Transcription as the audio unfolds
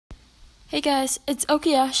Hey guys, it's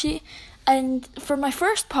Okiyashi, and for my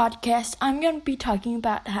first podcast, I'm going to be talking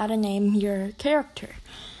about how to name your character.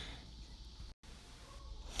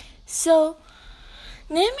 So,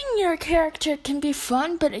 naming your character can be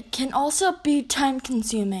fun, but it can also be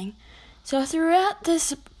time-consuming. So throughout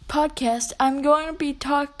this podcast, I'm going to be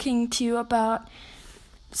talking to you about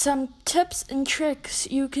some tips and tricks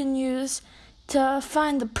you can use to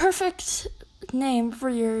find the perfect name for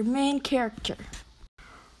your main character.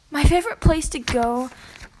 My favorite place to go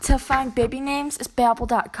to find baby names is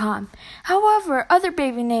Babbel.com. However, other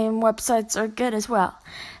baby name websites are good as well.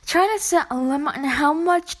 Try to set a limit on how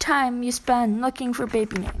much time you spend looking for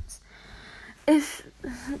baby names. If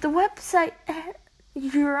the website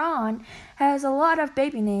you're on has a lot of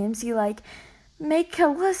baby names you like, make a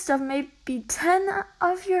list of maybe 10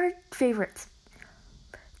 of your favorites.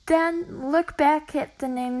 Then look back at the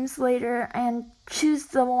names later and choose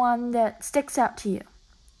the one that sticks out to you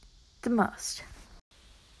the most.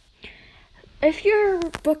 If your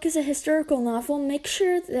book is a historical novel, make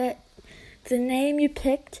sure that the name you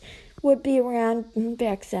picked would be around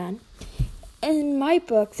back then. In my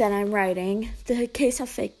book that I'm writing, The Case of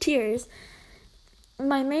Fake Tears,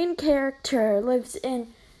 my main character lives in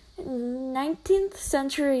 19th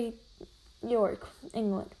century York,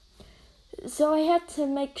 England. So I had to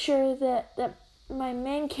make sure that my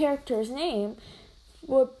main character's name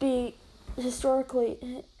would be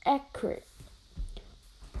historically accurate.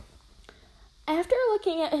 After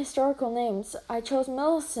looking at historical names, I chose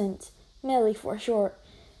Millicent, Millie for short,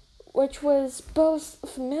 which was both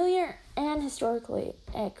familiar and historically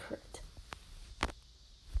accurate.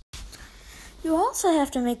 You also have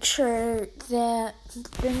to make sure that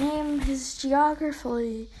the name is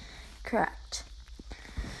geographically correct.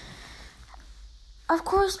 Of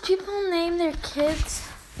course, people name their kids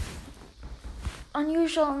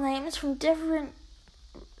unusual names from different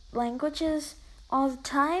languages all the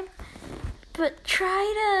time, but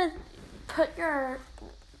try to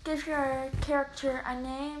give your character a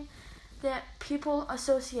name that people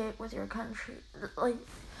associate with your country. Like,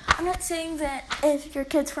 I'm not saying that if your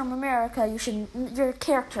kid's from America, I'm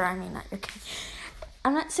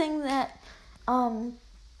not saying that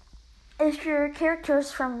if your character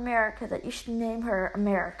is from America that you should name her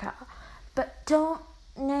America, but don't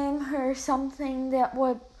name her something that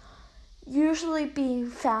would usually be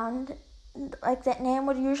found, like that name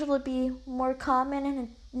would usually be more common in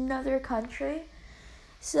another country.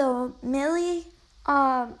 So Millie,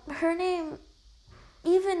 her name,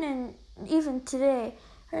 even today,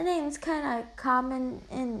 her name's kind of common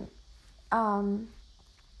in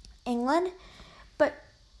England, but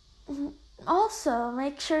also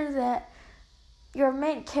make sure that your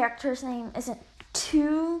main character's name isn't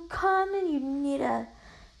too common. You need to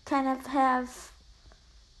kind of have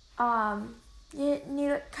you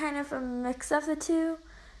need kind of a mix of the two.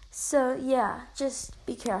 So yeah, just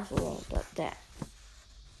be careful about that.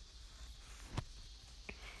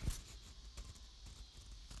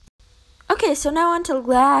 Okay, so now on to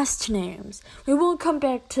last names. We will come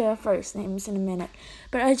back to first names in a minute,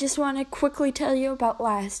 but I just want to quickly tell you about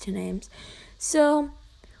last names. So,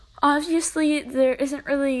 obviously, there isn't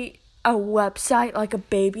really a website, like a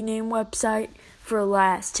baby name website, for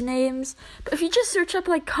last names. But if you just search up,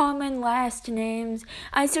 like, common last names,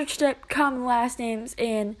 I searched up common last names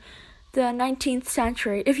in the 19th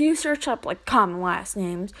century. If you search up, like, common last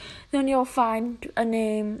names, then you'll find a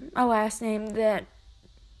last name that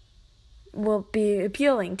will be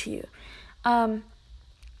appealing to you.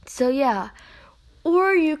 So yeah.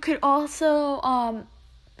 Or you could also,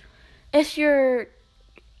 if your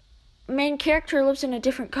main character lives in a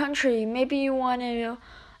different country, maybe you want to,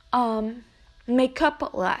 make up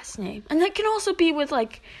a last name. And that can also be with,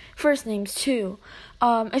 like, first names, too.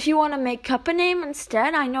 If you want to make up a name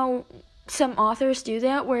instead, I know some authors do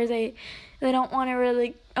that, where they don't want to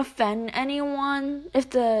really offend anyone.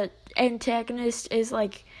 If the antagonist is,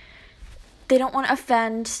 like, they don't want to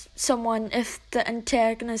offend someone if the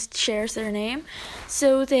antagonist shares their name.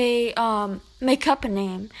 So they make up a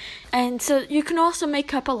name. And so you can also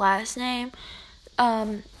make up a last name.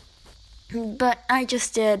 But I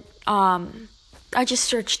just did, I just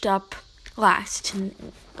searched up last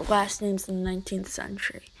names in the 19th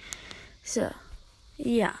century. So,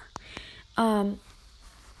 yeah.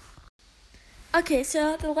 Okay,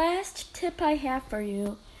 so the last tip I have for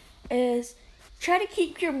you is try to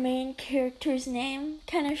keep your main character's name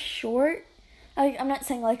kind of short. I'm not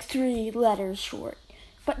saying like 3 letters short,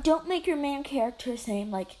 but don't make your main character's name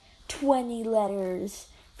like 20 letters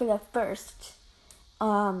for the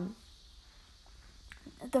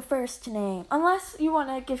first name, unless you want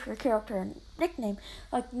to give your character a nickname.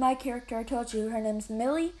 Like my character, I told you her name's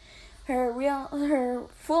Millie. her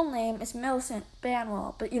full name is Millicent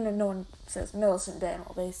Banwell, but no one says Millicent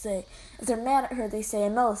Banwell. They say, if they're mad at her, they say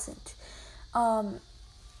Millicent. But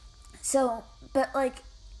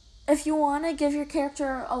if you want to give your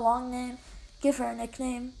character a long name, give her a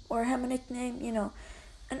nickname or him a nickname,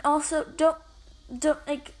 and also don't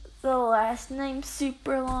make the last name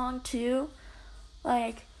super long too.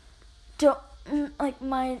 My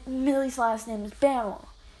Millie's last name is Banwell.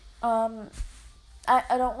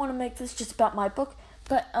 I don't want to make this just about my book,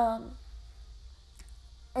 but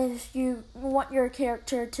if you want your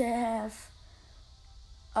character to have,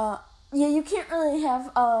 you can't really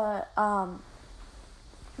have a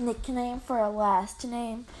nickname for a last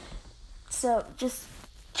name, so just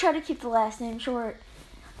try to keep the last name short.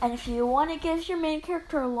 And if you want to give your main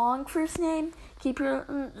character a long first name, give her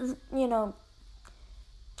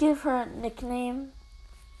a nickname.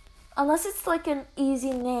 Unless it's an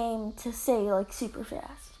easy name to say super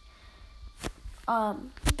fast.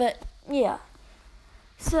 But yeah.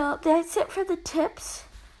 So that's it for the tips.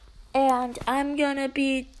 And I'm gonna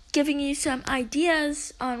be giving you some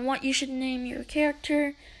ideas on what you should name your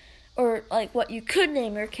character, or what you could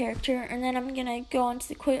name your character, and then I'm gonna go on to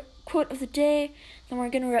the quote of the day, then we're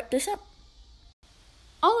gonna wrap this up.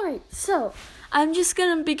 Alright, so I'm just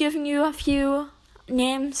gonna be giving you a few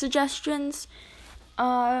name suggestions.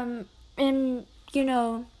 And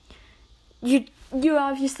you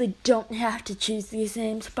obviously don't have to choose these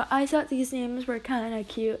names, but I thought these names were kind of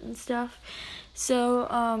cute and stuff. So,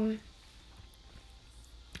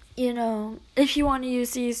 if you want to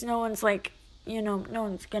use these, no one's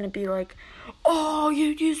gonna be like, oh, you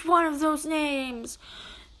used one of those names,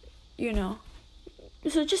 So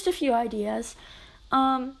just a few ideas.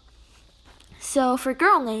 So for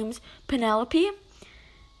girl names, Penelope,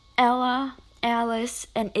 Ella, Alice,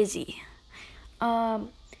 and Izzy. And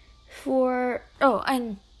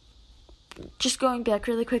just going back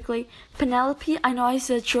really quickly, Penelope, I know I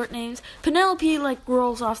said short names. Penelope,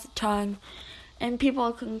 rolls off the tongue, and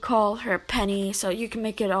people can call her Penny, so you can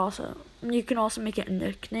also make it a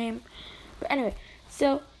nickname. But anyway,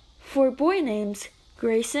 so for boy names,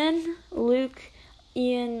 Grayson, Luke,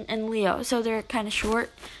 Ian, and Leo, so they're kind of short.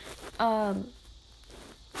 So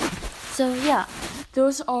yeah,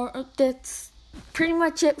 that's pretty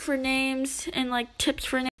much it for names and tips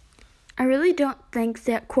for names. I really don't think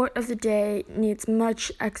that quote of the day needs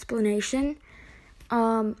much explanation.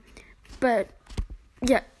 But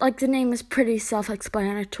yeah, the name is pretty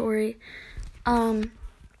self-explanatory.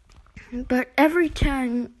 But every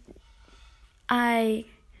time I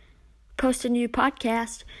post a new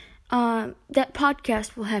podcast, that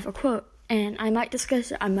podcast will have a quote, and I might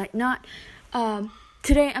discuss it, I might not.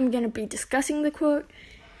 Today I'm going to be discussing the quote,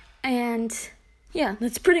 and yeah,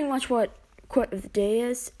 that's pretty much what quote of the day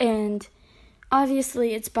is, and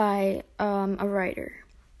obviously it's by a writer.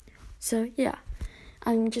 So yeah,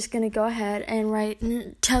 I'm just going to go ahead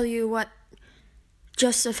and tell you what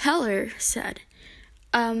Joseph Heller said.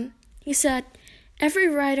 He said, "Every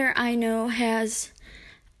writer I know has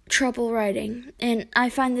trouble writing, and I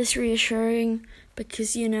find this reassuring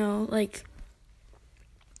because,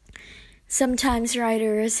 sometimes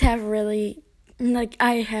writers have I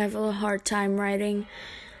have a hard time writing,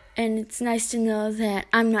 and it's nice to know that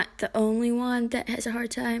I'm not the only one that has a hard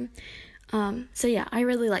time." So yeah, I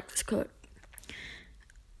really like this quote.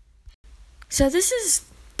 So this is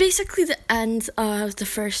basically the end of the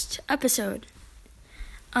first episode.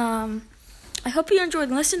 I hope you enjoyed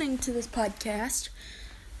listening to this podcast.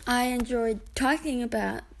 I enjoyed talking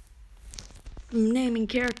about naming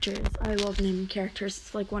characters. I love naming characters.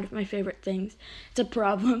 It's one of my favorite things. It's a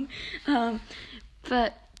problem.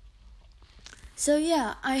 So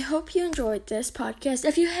yeah, I hope you enjoyed this podcast.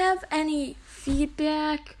 If you have any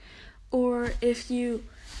feedback, or if you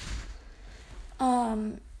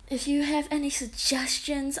have any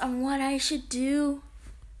suggestions on what I should do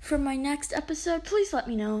for my next episode, please let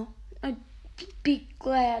me know. I'd be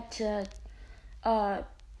glad to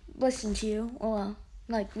listen to you, or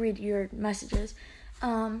read your messages.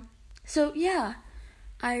 So yeah,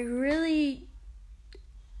 I really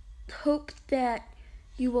hope that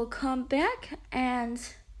you will come back, and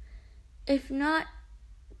if not,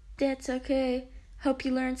 that's okay. Hope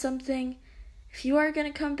you learned something. If you are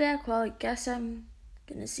gonna come back, well, I guess I'm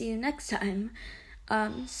gonna see you next time.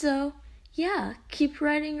 So yeah, keep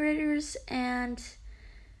writing, readers, and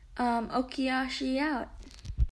Okiashi out.